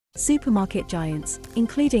Supermarket giants,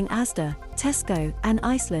 including Asda, Tesco, and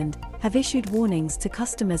Iceland, have issued warnings to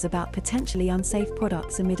customers about potentially unsafe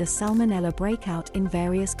products amid a salmonella breakout in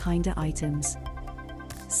various kinda items.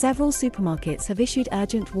 Several supermarkets have issued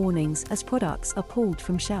urgent warnings as products are pulled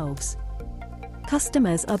from shelves.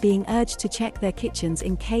 Customers are being urged to check their kitchens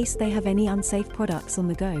in case they have any unsafe products on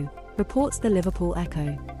the go, reports the Liverpool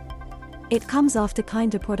Echo. It comes after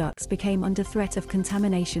kinda products became under threat of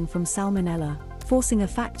contamination from salmonella, forcing a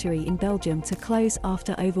factory in Belgium to close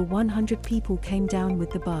after over 100 people came down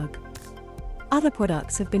with the bug. Other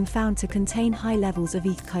products have been found to contain high levels of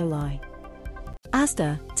E. coli.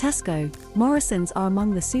 Asda, Tesco, Morrisons are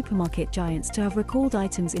among the supermarket giants to have recalled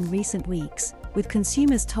items in recent weeks, with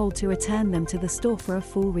consumers told to return them to the store for a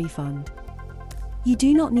full refund. You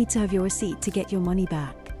do not need to have your receipt to get your money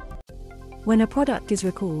back. When a product is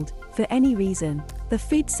recalled, for any reason, the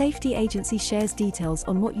Food Safety Agency shares details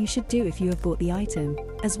on what you should do if you have bought the item,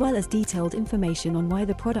 as well as detailed information on why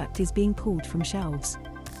the product is being pulled from shelves.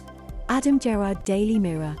 Adam Gerard Daily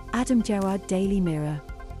Mirror, Adam Gerard Daily Mirror.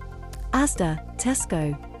 Asda,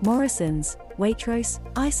 Tesco, Morrisons, Waitrose,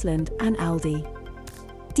 Iceland, and Aldi.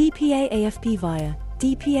 DPA AFP via,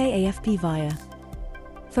 DPA AFP via.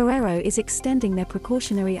 Ferrero is extending their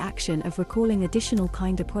precautionary action of recalling additional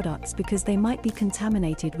kinda products because they might be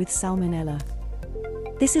contaminated with salmonella.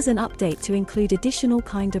 This is an update to include additional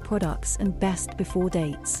kinda products and best before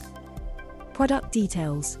dates. Product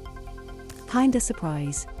details. Kinda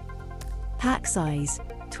surprise. Pack size,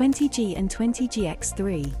 20G and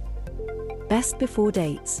 20GX3. Best before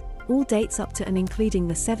dates, all dates up to and including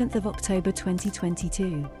the 7th of October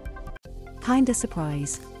 2022. Kinda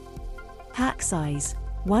surprise. Pack size,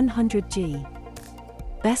 100G.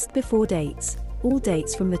 Best before dates, all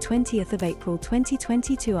dates from the 20th of April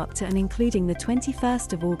 2022 up to and including the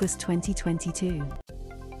 21st of August 2022.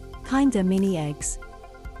 Kinda mini eggs.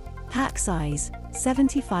 Pack size,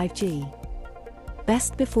 75G.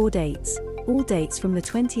 Best before dates, all dates from the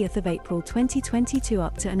 20th of April 2022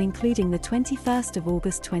 up to and including the 21st of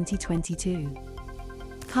August 2022.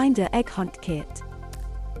 Kinda egg hunt kit.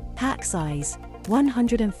 Pack size,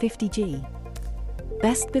 150G.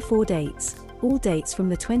 Best before dates, all dates from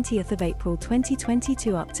the 20th of April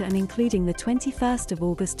 2022 up to and including the 21st of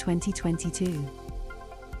August 2022.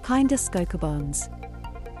 Kinda Skokobons.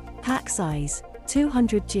 Pack size,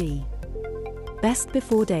 200G. Best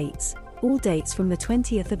before dates, all dates from the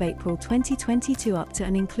 20th of April 2022 up to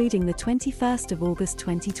and including the 21st of August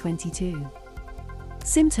 2022.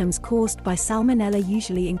 Symptoms caused by salmonella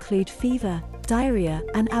usually include fever, diarrhea,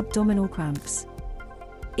 and abdominal cramps.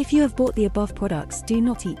 If you have bought the above products, do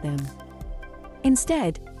not eat them.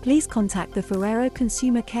 Instead, please contact the Ferrero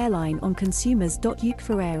Consumer Care line on consumers.uk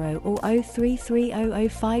Ferrero or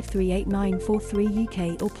 033005388943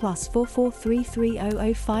 UK or +44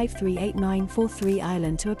 33005388943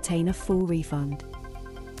 Ireland to obtain a full refund.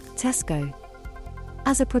 Tesco.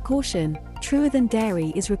 As a precaution, Truer Than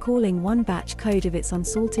Dairy is recalling one batch code of its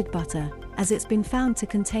unsalted butter, as it's been found to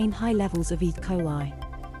contain high levels of E. coli.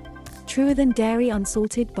 Truer Than Dairy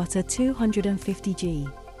unsalted butter 250G.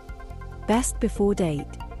 Best before date,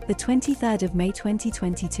 the 23rd of May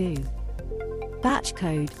 2022. Batch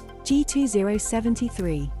code,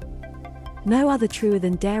 G2073. No other Truer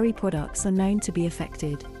Than Dairy products are known to be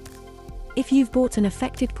affected. If you've bought an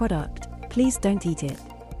affected product, please don't eat it.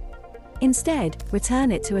 Instead,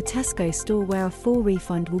 return it to a Tesco store where a full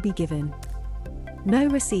refund will be given. No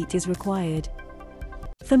receipt is required.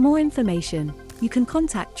 For more information, you can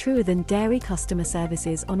contact Truer Than Dairy customer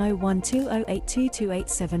services on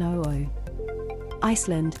 01208228700.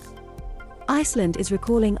 Iceland. Iceland is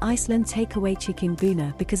recalling Iceland takeaway chicken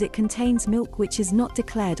buna because it contains milk which is not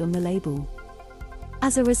declared on the label.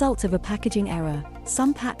 As a result of a packaging error,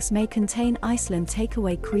 some packs may contain Iceland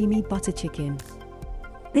takeaway creamy butter chicken.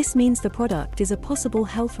 This means the product is a possible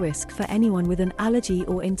health risk for anyone with an allergy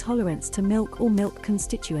or intolerance to milk or milk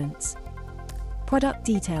constituents. Product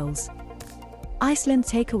details. Iceland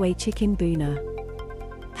takeaway chicken buna.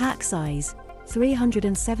 Pack size,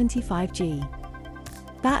 375G.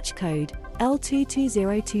 Batch code,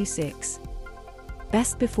 L22026.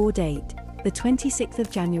 Best before date, the 26th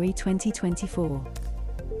of January 2024.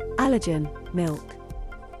 Allergen, milk.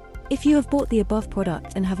 If you have bought the above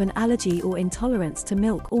product and have an allergy or intolerance to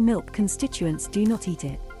milk or milk constituents, do not eat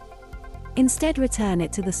it. Instead, return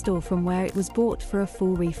it to the store from where it was bought for a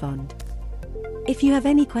full refund. If you have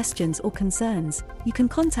any questions or concerns, you can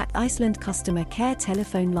contact Iceland Customer Care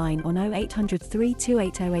telephone line on 0800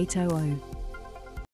 328 0800.